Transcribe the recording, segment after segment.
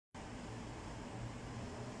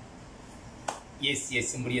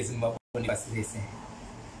Yes, muri Zimbabwe ni basirese.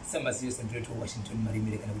 Sama siyo Central to Washington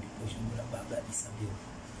marimire kana kuti Bhozhongora baba isabeo.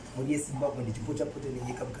 Muri Zimbabwe ndi chipota pote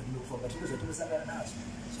nenyika mukati mekufamba tiko zvatinosangana nazvo.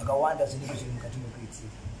 Zvakawanda zvinenge zviri mukati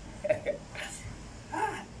mekuitika.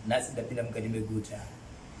 Nasi ndapinda mukati meguta.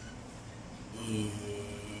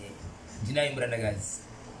 Ndinayo murandakazi.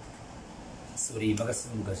 Sorry,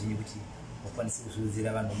 makasununguka zvinyi kuti wakwanisa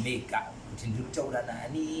kuzviudzira vanhu mega kuti ndiri kutaura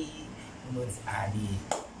nani, unonzi ani,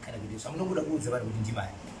 kana kuti zvamunokuda kuudza vanhu kuti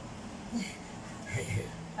ndimani.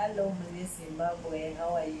 Hello, muri Zimbabwe,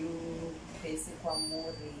 how are you? Pese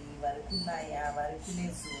kwamuri, vari kunaya, vari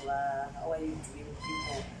kunezuva, how are you doing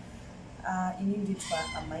people? Ini nditwa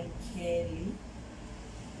Amai Kelly,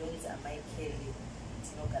 ndonzi Amai Kelly,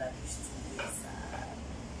 tinogara kuchitumbisa.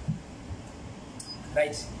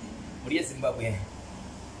 Right, muri Zimbabwe,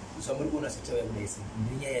 zvamuri kuona sitauya kudaisi,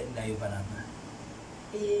 ndinyaya yatinayo panapa.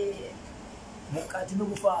 Mukati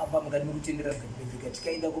mekufamba, mukati mekutendera mukati menyika,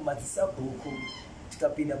 tikaenda kumadzisabhuku,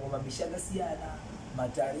 tikapinda mumamisha akasiyana,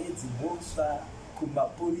 mataredzi, mhosva,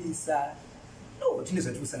 kumapurisa, tine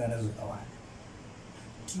zvatiri kusangana nazvo zvakawanda.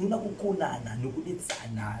 Tinoona kukonana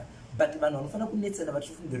nokudetsana, but vanhu vanofanira kunetsana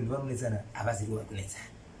vachifungira kuti vanonetsana havazivi vari kunetsana.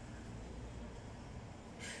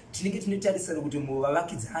 Tinenge tinotarisira kuti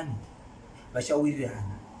muvavakidzani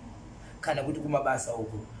vachawirirana, kana kuti kumabasa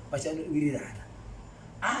uko vachawirirana.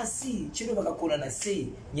 Asi chino vakakonana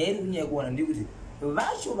sei, nyaya iri kunyanya kuona ndekuti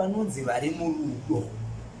vacho vanonzi vari murudo,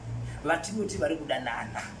 vatinoti vari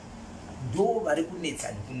kudanana, ndo vari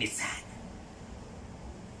kunetsana kunetsana.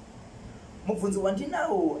 Mubvunzo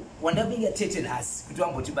wandinawo wandapinga tete nhasi kuti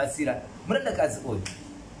wambotibatsira murandakazi uyu,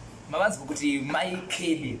 mavanzwa kuti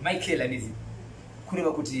Michael anizi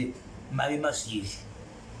kureva kuti mave mazviri.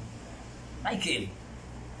 Michael,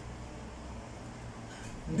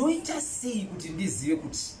 ndoita sei kuti ndizive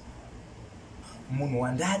kuti munhu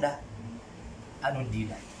wandada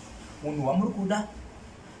anodida, munhu wamuri kuda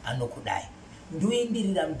anokudai,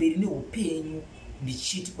 ndoenderera mberi neupenyu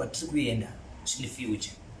ndichiti kwatiri kuenda zvine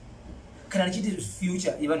future. Kana ndichiti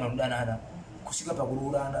future yevanhu vanodanana, kusvika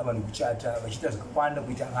pakuroorana, vanhu kuchata, vachiita zvakawanda,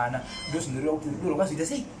 kuita vana, ndozvinoreva kuti rudo rwakazoita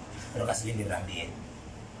sei, rwakazoenderera mberi.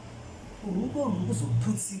 Rudo ruri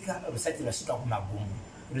kuzoputsika rusati rwasvika kumagumo,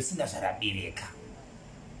 rusina zvarabereka.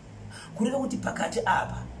 Kureva kuti pakati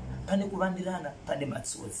apa pane kuvandirana, pane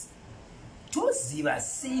matsotsi. Toziva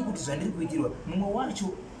sei kuti zvandiri kuitirwa, mumwe wacho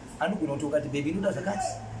anogona kuti ukati bebi ndoda zvakati,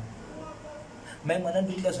 mai mwana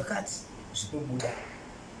ndoda zvakati, zvinobuda.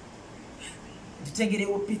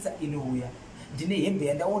 Nditengerewo pizza inouya, ndine hembe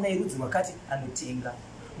yandaona yerudzi rwakati, anotenga.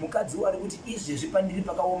 Mukadzi ari kuti izvezvi pandiri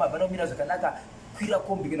pakaoma panomira zvakanaka, kwira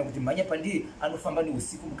kombi kana kuti mhanya pandiri, anofamba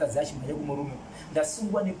neusiku, mukadzi achimhanya kumurume.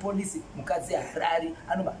 Ndasungwa nepolisi, mukadzi harari,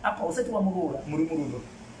 anobva apa usati wamuroora muri murudo,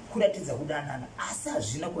 kuratidza kudanana, asi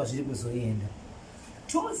hazvina kwazviri kuzoenda.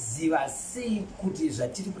 Toziva sei kuti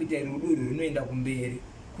zvatiri kuita rudo rwunoenda kumberi,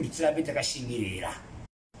 kuti tirambe takashingirira?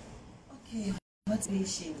 Okay, what's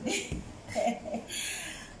patient?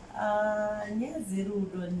 Nyaya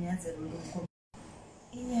dzerudo inyaya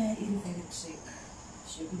iri very trick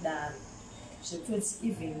zvekudaro, zvekutoti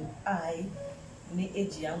even I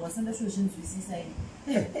neage yangu asanda zvinzwisisa ini.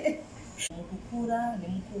 Mukukura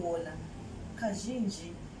nemukuona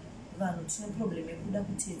kazhinji vanhu tine problem yekuda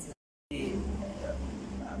kutedzera.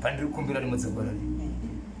 Pandiri kukumbira rimudzegorori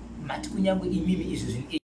mati kunyange imimi izvo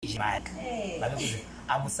zvini age mati vanokuti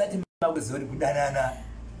hamusati makuziva kuti kudanana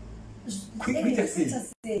kuita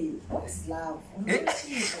sei. What's love?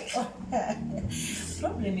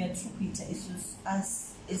 Problem yatiri kuita us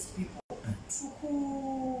as people, tiri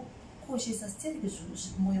kukoshesa sitereke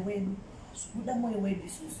mwoyo wedu, zvikuda mwoyo wedu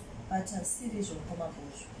isusu, but hasiri zvinokoma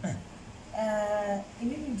kuzvo.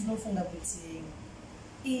 Inini ndinofunga kuti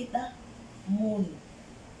ida munhu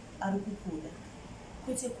ari kukuda,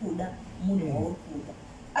 kwete kuda munhu wauri kuda.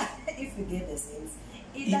 If you get the sense.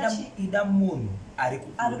 Ida munhu ari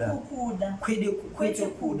kukuda, kwete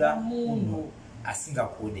kuda munhu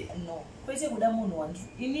asingakude. No, kwete kuda munhu wandiri.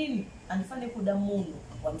 Inini handifane kuda munhu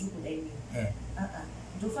wandiri kuda inini.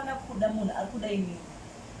 Ndofana kuda munhu ari kuda inini.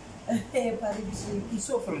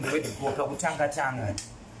 So from the way to go pakutanga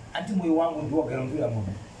anti moyo wangu ndiwagara ndira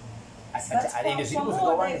munhu asati arende zviripo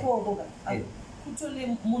zvakawanda.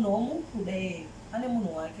 Kutole munhu wamuri kuda yeye ane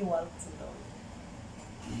munhu wake waari kutoda.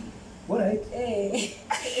 Alright.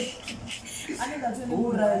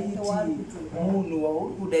 Munhu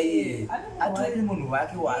wauri kuda iye atori munhu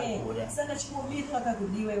wake waari kuda. Saka chingomiri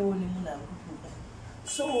vakakudiwa iwo nemunhu ari kukuda.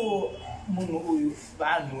 So munhu uyu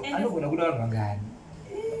vanhu anogona kuda vanhu vangani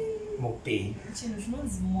muupenyu. Chinhu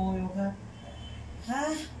chinonzi moyo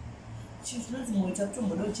chinhu chinonzi moyo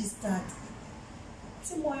takutomboda uchistata.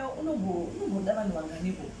 moyo unomboda vanhu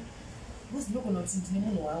vanganipo because ndogona kuti ndine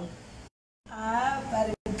munhu wangu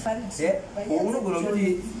unogona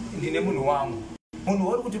kuti ndine munhu wangu munhu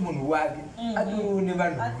uri kuti munhu wake atone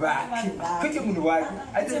vanhu vake kwete munhu wake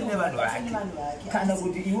atone vanhu vake kana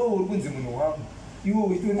kuti iwe uri kunzi munhu wangu iwe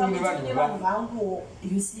uitone vanhu vangu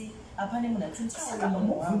you see apane munhu atuntsaka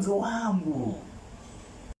mubvunzo wangu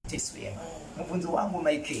teswema mubvunzo wangu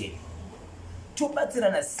Michael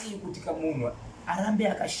tobatsirana sei kuti kamunhu arambe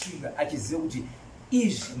akashinga achiziva kuti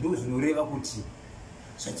izvi ndo zvinoreva kuti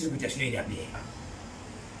zvatiri kuita zvinoenda mberi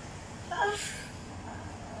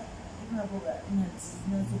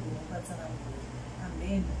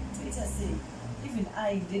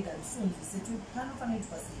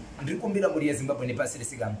ndikumbira muri yeZimbabwe nepasi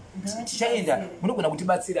resigama tichaenda munogona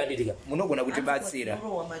kutibatsira ndika munogona kutibatsira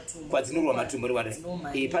kwadzinorwa matumbu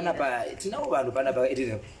panapa tinavo vanhu panapa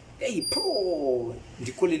po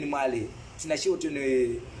ndikoleni mwale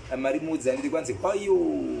tinashotone marimudza ndiri kwanzi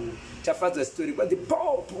kwayo tafadzwa story kwanzi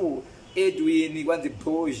popo Edwin kwanzi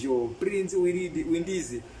Bhozho Prince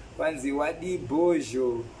Windizi kwanzi wadi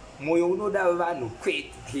Bhozho moyo unoda vanhu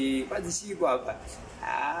kwete kwanzi chiko apa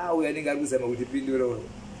uya ninga kuzama kuti pindura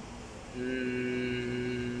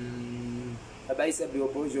abaisa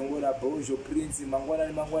Bhozhongora Bhozho Prince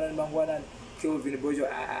mangwanani Kelvin Bhozho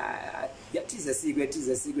yatiza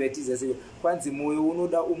siku kwanzi moyo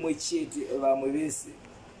unoda umwe chete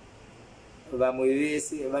vamwe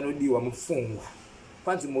vese vanodiwa mupfungwa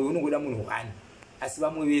kwanzi moyo unongoda munhu wani asi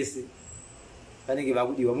vamwe vese vanenge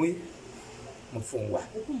vakudiwa mupfungwa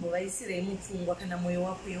ukumbovaisirei mupfungwa kana moyo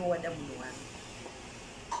wako iwo wada munhu wani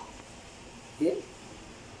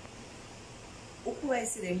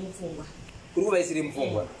ukuvaisirei mupfungwa uri kuvaisirei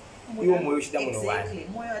mupfungwa iwo moyo uchida munhu wani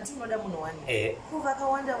moyo atinoda munhu wani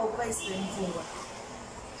kuvakawanda vakuvaisirei mupfungwa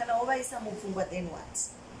kana wovaisa mupfungwa then what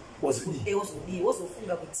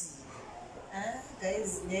wozofunga kuti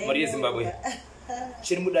guys muri yeZimbabwe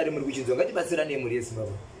chiri mudare muri kuchinzwa ngatibatsirane muri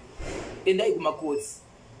yeZimbabwe endai kumakotsi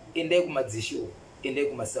endai kumadzisho endai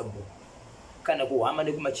kumasabhu kana kuhama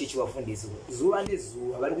nekumachechi vafundisi zuva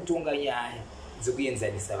nezuva vari kutonga nyaya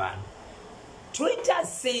dzekuenzanisa vanhu toita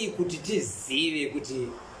sei kuti tizive kuti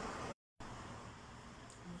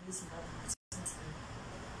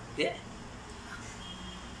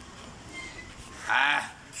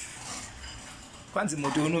kwanzi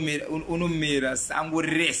moto unomera sango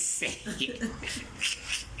rese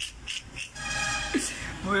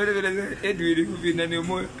moyo Edwin kupinda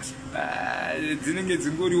nemoyo dzinenge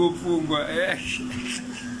dzingoriwo pfungwa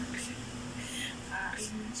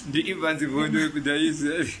ndiivanzi vondo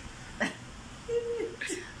kudaisa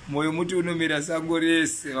moyo muti unomera sango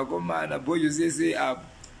rese vakomana Bhozho sese apo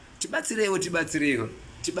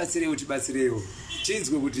tibatsireiwo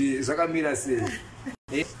tinzwe kuti zvakamira sei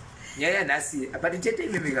nyaya nhasi apati tete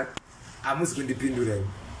imemika hamusi kundipindura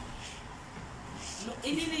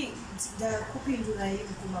inini ndakupindurai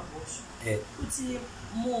kumabhosho kuti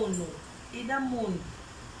munhu ida munhu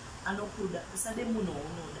anokuda usade munhu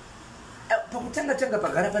waunoda pakutanga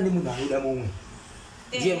pagara pane munhu anoda mumwe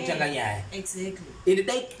ndiye kutanga nyaya exactly ende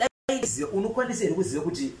dai unokwanisa here kuziva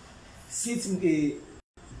kuti since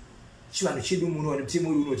chivanhu chedu muno mutemo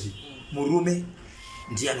uri unoti murume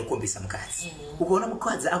ndiye anokombisa mukadzi ukaona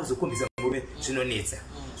mukadzi akuzokombisa murume zvinonetsa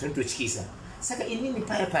zvinototyisa saka inini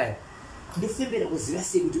paya ndofembera kuziva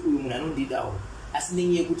sei kuti uyu munhu anondidawo asi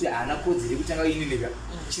nenyaya yekuti haana kodzero yekutanga ininika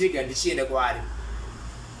chirega ndichienda kwaari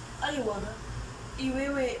aiwa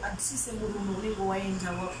iwewe handisise murume unenge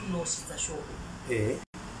waenda wakunosvitsa shoko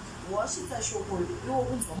wasvitsa shoko iwo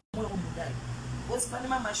kunzwa mwoyo womudai bcause pane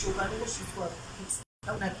mamashoko anongosvitswa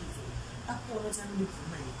aunakidza akuona kuti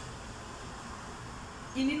anondibvuma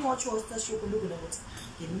inini wacho wasvitsa shoko ndogona kuti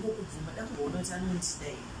ndinongokubvuma ndakuona kuti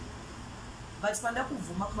anondidai but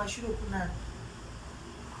pandakubvuma kumashure kunani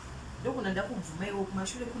ndogona ndakubvuma iwo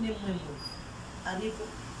kumashure kune mumwe munhu aripo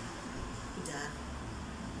kudhara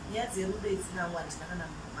nyaya dzerudo idzinangu handina kana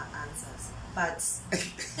maanswers but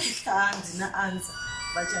handina answer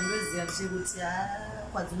but chandoziva ndechekuti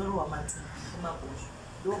kwadzinorohwa matumbu kumabhosho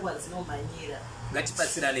ndokwadzinomhanyira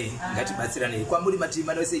ngatibatsiranei kwamuri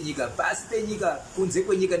matimano senyika pasi penyika kunze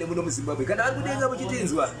kwenyika nemuno muZimbabwe kana vari kudenga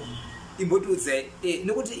muchitinzwa imbotiudzai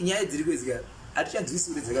nekuti nyaya dziri kwezika hatichanzwisi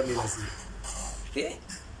kuti dzakamira sei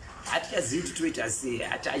hatichazivi kuti toita sei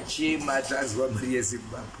hatachema tanzwa mari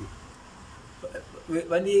yeZimbabwe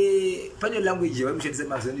pane language yavanoshandisa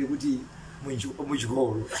mazuva ano yekuti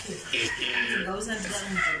Mjolo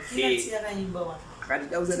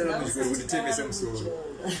akatida usandara mujikoro kuti temesa musoro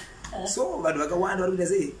so vanhu vakawanda vari kuita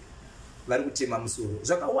sei vari kutema musoro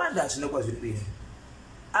zvakawanda hazvina kwazviri kuenda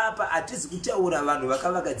apa hatizi kutaura vanhu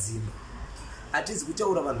vakavaka dzimba hatizi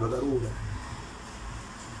kutaura vanhu vakarura,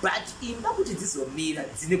 but imba kuti dzizomira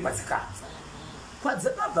dzine kwadzikabva.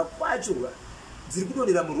 Kwadzakabva kwacho dziri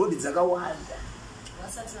kudonhera murodhi dzakawanda.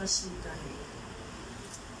 Wasati wasvika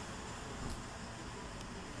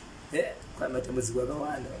kwaane matambudziko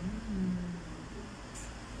akawanda.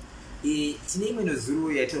 Tine imwe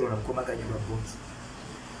nozuro yaitaurwa namukoma akanyora bvunzo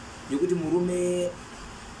yokuti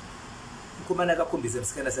mukomana akakombisa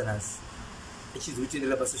musikana sanhasi achizwi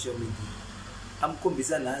kutenderera pasocial media,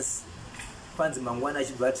 amukombisa nhasi kwanzi mangwana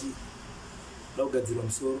achibva ati da kugadzirwa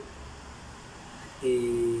musoro,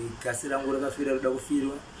 gasi rangu rakafira roda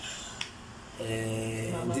kufirwa,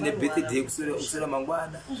 ndine birthday kusora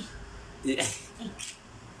mangwana.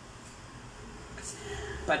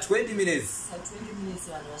 Pa 20 minutes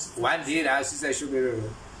one day raasvisa shoberero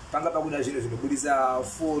panga pakuda zvinhu zvinobudisa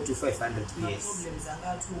 400 to 500. Yes,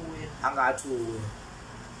 anga atouya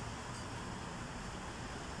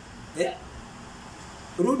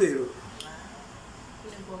rudero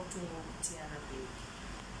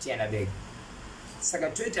tiana beg. Saka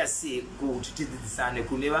toita sei kuti tidzidzisane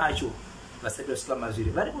kune vacho vasati vasvika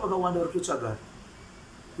mazviri. Varipo vakawanda vari kutotsvaga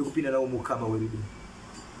wekupinda navo mukama werudo,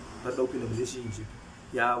 varida kupinda murelationship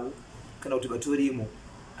yavo kana kuti vatorimo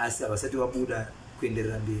asi havasati vabuda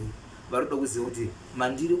kuenderera mberi. Varikuda kuziva kuti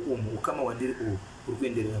mandiri umu ukama wandiri uhu uri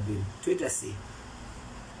kuenderera mberi. Toita sei?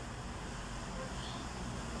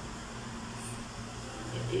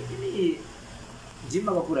 Ndimi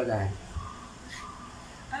makakura kare.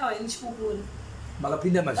 Aiwa, ini chikukura.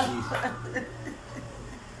 Makapinda mazviri.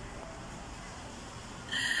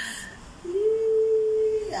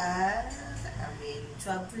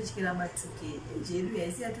 Twakutotyira matuke jedu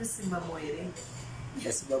yaisi yatosimba moyo here.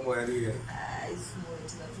 Yasimba moyo here. Isimoyo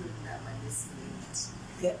tikatorina manesimenti.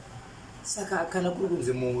 Saka kana kuri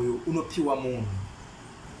kunzi moyo unopiwa munhu,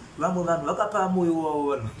 vamwe vanhu vakapa moyo wavo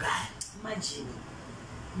vanhu vangani.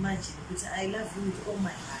 Imagine kuti I love you with all my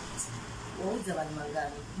heart. Waudza vanhu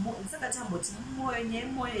vangani. Saka tamboti moyo nyaya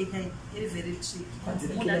moyo iri very tricky.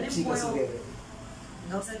 Munhu ane moyo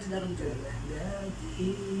ngausandidaro mudhorera.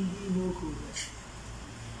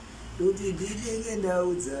 Kuti ndinenge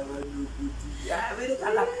ndaudza vanhu kuti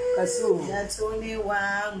yaverekaka kasomo yatone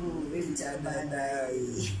wangu vekutamba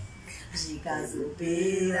naye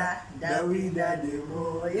zvikazopera ndawinda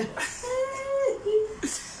nemoyo.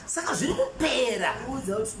 Saka zviri kupera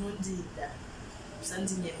udza kuti unondida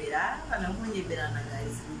usandinyebera kana kunyeberana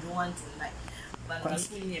guys, we don't want to like.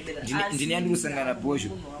 Ndine yandikusangana Bhozho,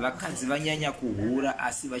 vakadzi vanyanya kuhura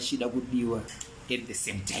asi vachida kudiwa at the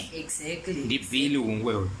same time. Exactly. Ndibvili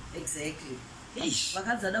ungwewe. Exactly.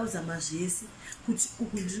 Vakadzi vadaudza mazvese kuti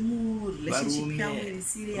uku ndiri murelationship yangu iri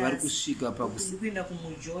serious. Vari kusvika pakuenda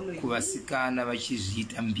kumujolo kuvasikana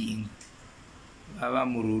vachizviita mbingu, vava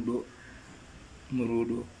murudo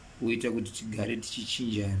uita kuti tigare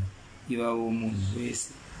tichichinjana. Ivavo munhu wese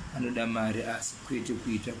anoda mari asi kwete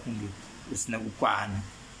kuita kunge usina kukwana.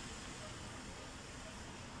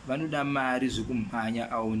 Vanoda mari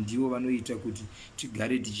zvekumhanya, avo ndivo vanoita kuti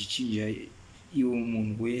tigare tichichinja. Iwo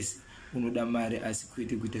munhu wese unoda mari asi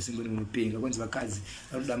kwete kuita senge unopenga. Kwanzi vakadzi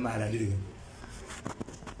vanoda mari handiri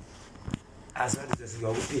asi vanoita senge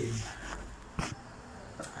vakupenga.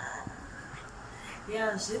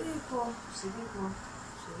 Zviriko.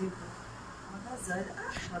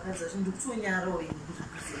 Vakadzi vacho ndikutonyarawo ini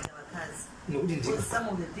kuzvipresenta vakadzi. Because some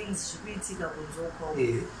of the things zvikuitika kunzoka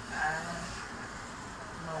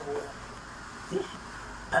mahora.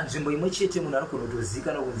 Nzvimbo imwe chete munhu anogona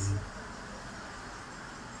kutozikana kunzi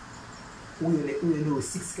uyo newo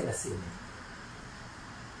 6 kana 7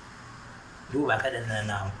 ndo vakadanana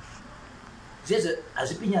navo. Zvezvo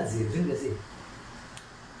hazvipinyadziri zvinenge sei?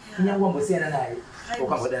 Kunyange wambosiyana naye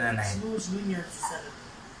ukambodanana naye. Zvinonyadzisa.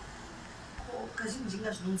 Kazhinji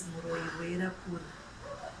zvinonzi muroyi rakura.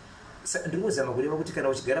 Ndiri kuzama kureva kuti kana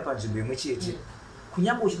uchigara panzvimbo imwe chete,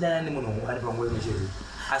 kunyange uchidanana nemunhu ari panguva imwe chete,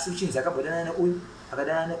 asi uchinzi akambodanana neuyu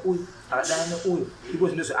akadanana neuyu akadanana neuyu, iko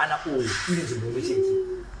zvinozvo ana uyu ine nzvimbo imwe chete.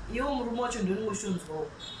 Iwo murume wacho ndinenge uchinzwawo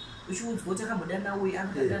uchiudzwa kuti akambodanana uyu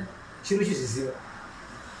akadana. Chiri uchizviziva.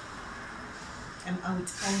 I'm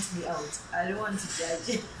out, count me out. I don't want to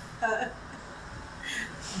judge. I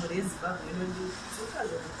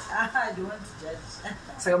don't want to judge.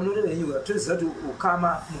 Saka munoreva nenyuka toziva kuti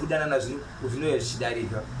ukama mukudanana zvinoya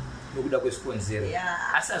zvichidarika nokuda kwezvikonzero.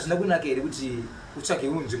 Asi hazvina kunaka here kuti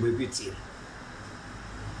utsvagewo nzvimbo yekuitira.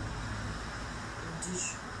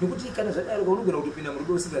 Nokuti kana zvadaroka unogona kutopinda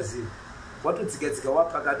murudo usingazivi. Watodzika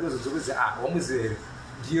wapakati wozodzokedza wamuziva here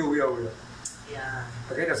ndiye uya.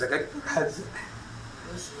 Pakaita zvakati pakadzi.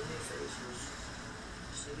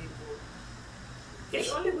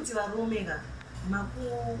 Only kuti varume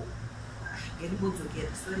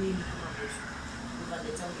ngeribodzokera sorry ndikumaboshwa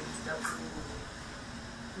ukandetaura kuchida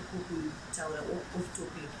kutaura off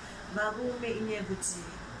topic varume inyaya yekuti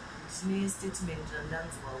tine statement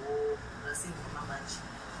randanzwawo rasengomamachi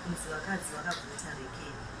kunzi vakadzi vakabvuta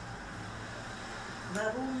rekei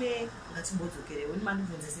varume ngatimbodzokerewo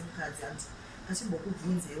nimandibvunze semukadzi anti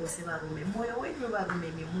ngatimbokubvunzewo sevarume mwoyo wenyu varume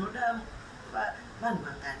mi munoda vanhu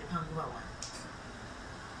vangani panguva one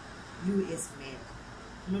you as men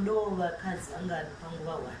unodawo vakadzi vangani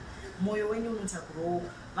panguva one mwoyo wenyu unotakurawo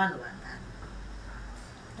vanhu vangani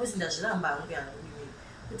uzi ndazviramba hangu yangu ini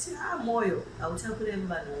kuti mwoyo hautakure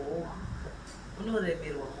vanhu wowo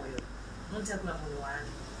unoremerwa mwoyo unotakura munhu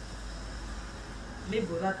wani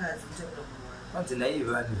maybe vakadzi unotakura munhu wani kwanzi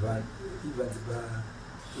naivanhu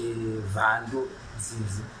vhando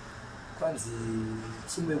dzinzi kwanzi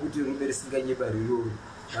tsumo yekuti rume risinganyebariro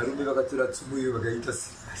varume vakatora tsumo iyo vakaita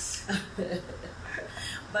serious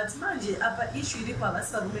but manje apa issue iripo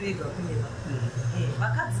havasi varume vega kunyeba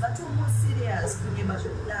vakadzi vatomo serious kunyeba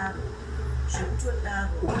zvekudaro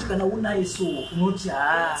ukuthi kana unayo so unoti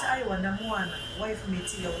aiwa ndamuwana wife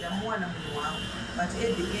material ndamuwana munhu wangu but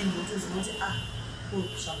at the end utozinoti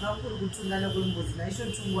zvakangu kuri kutungana kwembudzi naisho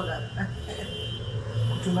tungwa kana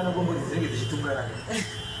kutungana kwembudzi dzinenge dzichitungana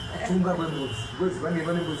kutunga kwembudzi because vanenge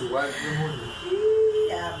vane mbudzi nemunhu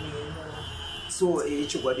so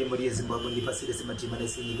chokwadi muri yezimbabwe ndipasire sematima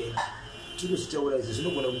nesenyika ino tiri kuzvitaura izvi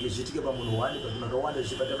zvinogona kunge zviitike pamunhu wani but makawanda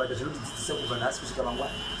zvichibatabata zvinotidzidzisa kubva nhasi kusvika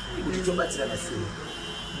mangwana kuti tobatsirana sei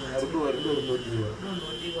rudo runodiwa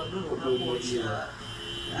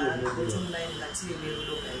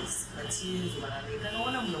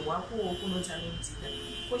kanaona munhu wako wokunoti anodhina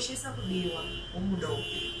koshesa kudiwa womuda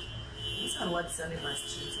upenyu usarwadzisane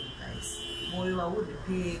mastreets guys mwoyo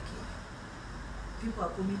hauripeki people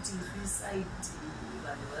are committing suicide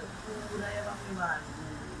vanhu vari kuuraya vamwe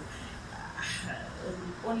vanhu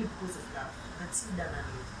only because of love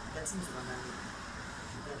ngatidanane ngatinzwanane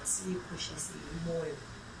ngatikoshese mwoyo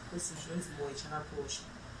kwesi zvinonzi mwoyo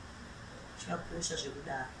chakakosha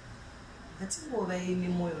zvekudaro ngatingova ine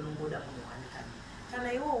mwoyo unongoda munhu wani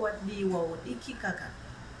kana iwo wadiwa wodikika kana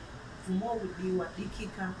bvuma wokudiwa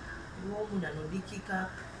dikika iwo munhu anodikika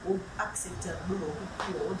woaccepta rudo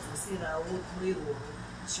rwokupiwa wodzoserawo mweroro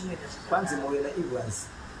chimweta kwanzi mwoyo naevans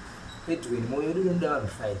edwin mwoyo wedu unoda vanhu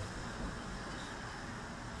 5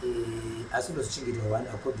 asi unozvichengetwa one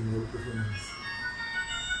according your performance.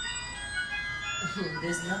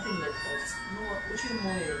 There's nothing like that. No,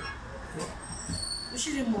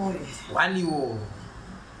 ushiri moyo one iwo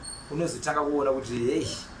unozotanga kuona kuti hey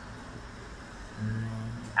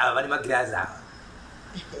ava vane magirazi ava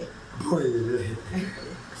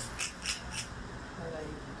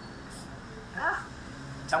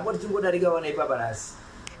tangoti tingodarika vana ipapa nhasi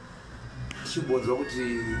tichimbonzwa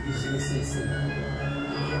kuti izvinisese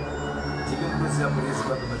tinomuzira muri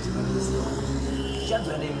zimbabwe matimanisi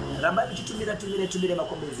tichanzwa nemi rambani titumira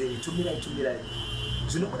makombenzeni tumirai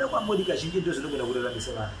zvinobuda kwamuri kazhinji ndo zvinogona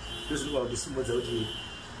kuraramisa vanhu ndo zvinogona kutisimudza kuti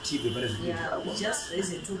tibve pane just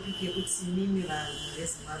raise a topic yekuti mimi vanhu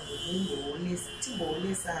vezimbabwe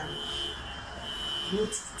timboonesana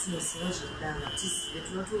not tinoziva zvekudana tizive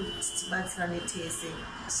tinoti tibatsirane tese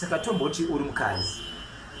saka tomboti uri mukadzi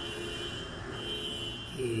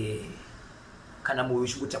kana mwoyo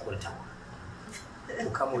uchingotakura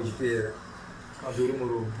ukama uchipera kana uri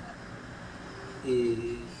murume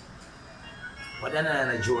wadanana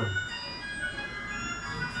naJohn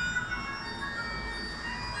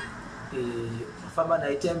famba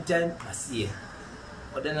naye time wasiya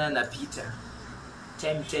wadanana naPeter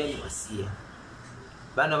time wasiya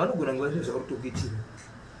vanhu vanogona nguva zvino zvakatokuitira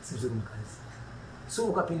simuzviri mukadzi so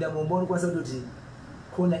ukapinda mumba unokwanisa kutoti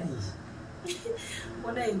kona iyi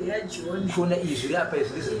kona iyi zviri apa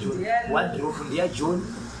izvi ndezvaJohn wardrobe ndeyaJohn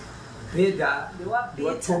bhedha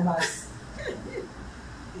ndewaTonaz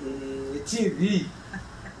TV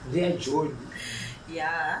ndeyaJohn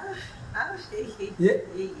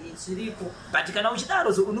zviripo but kana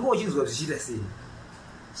uchidaro so unenge uchinzwa zvichiita sei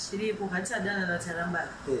zviripo ngatisadana natarambara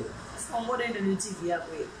ungodaenda neTV yako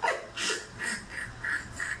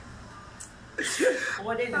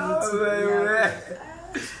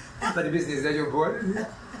but business yacho bora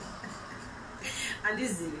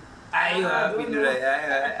andizivi aiwa pindura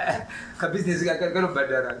kabusiness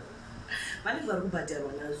kanobhadhara vanenge vari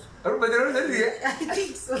kubhadharwa nazvo I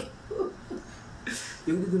think so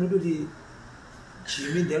yekuti tinototi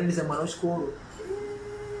Jimmy ndianoendesa mwana wechikoro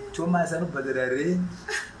Thomas anobhadhara rent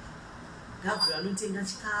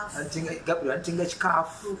Gabriel anotenga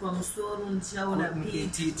chikafu pamusoro ndichaona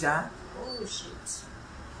Peter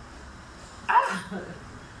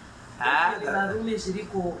varume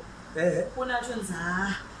zviriko kuna tonzi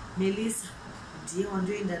Melissa ndiye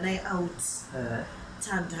wandoenda naye out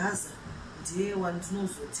Tandaza ndiye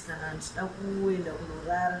wandinozoti kana ndida kuenda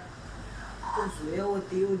kunorara kozoyawo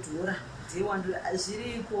Theodora ndiye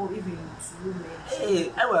zviriko even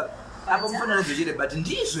tume aiwa apa mufana nazochire but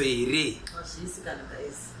ndizvo here zvisi kana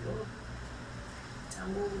guys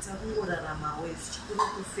takungorarama wefu chikuru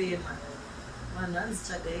kufema vanhu hanzi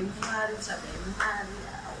tsvagai Mwari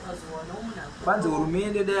ukazowana munhu kwanzi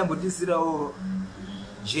hurumende dai yambotisirawo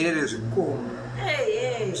jerere zvikomo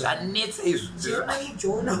zvanetsa izvo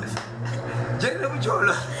jerere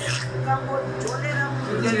Mjolo ukangojonera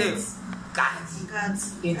kadzi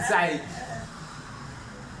inside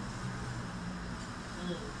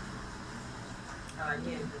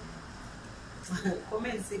avanyenda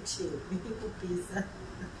comment section ikupisa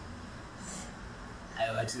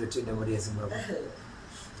aiwa tinotenda muri yeZimbabwe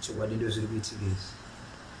chokwadi ndo zviri kuitika izvi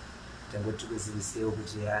tangoti tikuzivisewo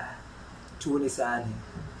kuti tionesane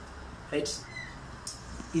right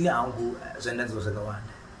ine hangu zvandanzwa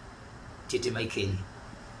zvakawanda tete Michael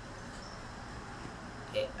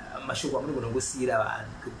mashoko amunogona kungosiyira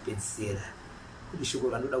vanhu kupedzisira kuti shoko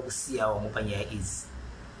ranoda kusiyawo mupanyaya idzi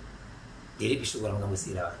nderipi shoko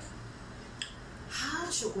ramungangosiyira vanhu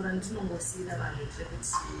shoko randinongosiyira vanhu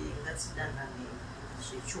rekuti ngatidanane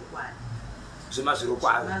zvechokwadi zvemazviro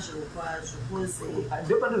kwazvo koze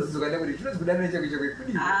ndopanozodzokana kuti tinonzi kudanana chako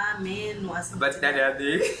kudii meno asi but danane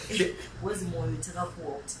wozi mwoyo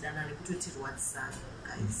takapuwa kuti danane kutotirwadzisana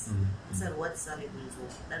guys tisarwadzisane kunzo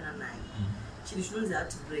dananai chinhu chinonzi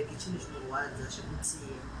heartbreak chinhu chinorwadza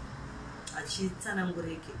zvekuti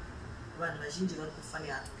hachitsanangurike vanhu vazhinji vari kufa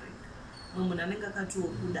neheartbreak mumwe munhu anenge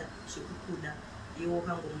akatokuda zvekukuda iwo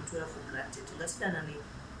ukangomutora for granted ngatidanane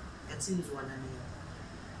ngatinzwanane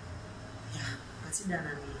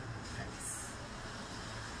ngatidanane guys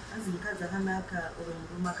hanzi mukadzi akanaka uri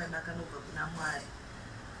murume akanaka anobva kuna Mwari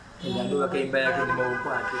ndandovaka imba yake nemaoko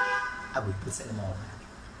ake agoiputsa nemaoko ake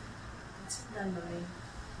ngatidanane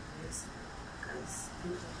guys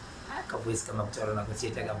akavoisi kama kutaura nako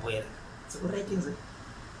chete akabwera sokuraitenze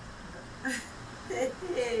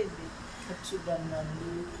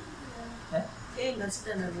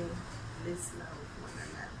ngatidanane let's love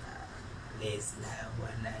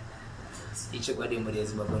one another ichokwadi muri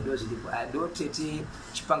yeZimbabwe ndo zviripo andotete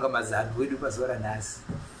chipanga mazanhu wedu pazuva ranhasi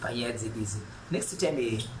panyaya dzedu idzi next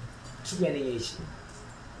time tikuya nenyechi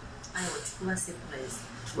aiwa tikuva surprise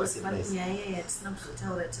nyaya yatisina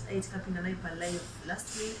kuzotaura tidai tikapinda nayo palive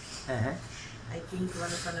last week I think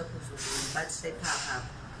vanofanira kuzobatira ipapapo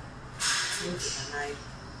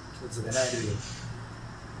tinodzoka nayo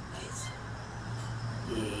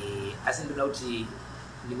asi ndoda kuti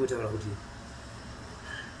ndingotaura kuti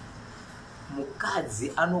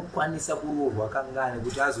mukadzi anokwanisa kuroorwa kangani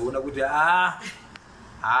kuti azoona kuti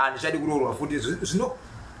ndichadi kuroorwa futi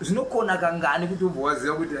zvinokona kangani kuti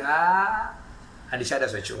umbowaziva kuti handichada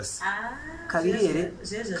zvachose kaviri here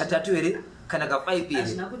katatu here kana ka5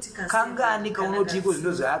 here kangani kaunotiko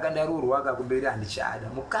zvino zvaakandaroorwa akakumberi handichada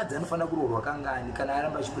mukadzi anofanira kuroorwa kangani kana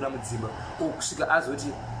aramba achibuda mudzimba kusvika azoti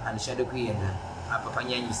handichada kuenda apa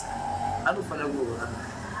panyanyisa anofanira kuroorwa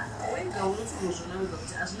kangani wega unotozvona wega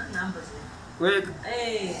kuti hazvina nhamba wega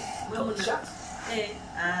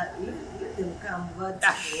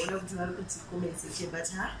mukamuvationa kuti vari kuti komenseche but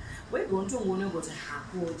wega unotongoona kuti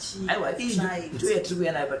hakochi aiwa iyi ndo yatiri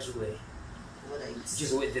kuya nayo patiri kuya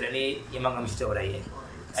tichizowedzera neyemanga muchitaura iye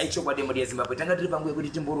aichokwadi muri yeZimbabwe tanga tiri panguva yekuti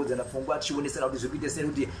timborodzana pfungwa tichionesana kuti zviri kuita sei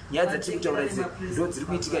kuti nyaya dzatiri kutaura idzi ndo dziri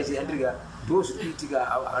kuitika ichiandirika ndo zviri kuitika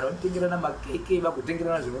vanhu vanotengerana makeke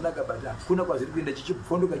vakutengerana zvinonaka but hakuna kwazviri kuenda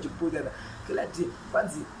chichibvondoka chiputana kilati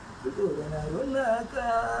kwanzi ndotoranayonaka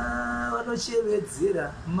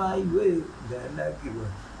vanoshevedzera maiwe ndanakirwa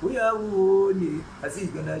uyauone asi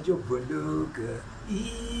kana chobvondoka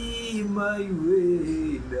maiwe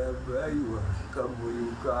ndabaiwa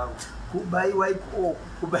kamoyo kangu kubaiwa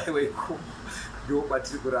ikoko ndo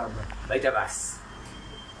kwatiri kuramba baita basi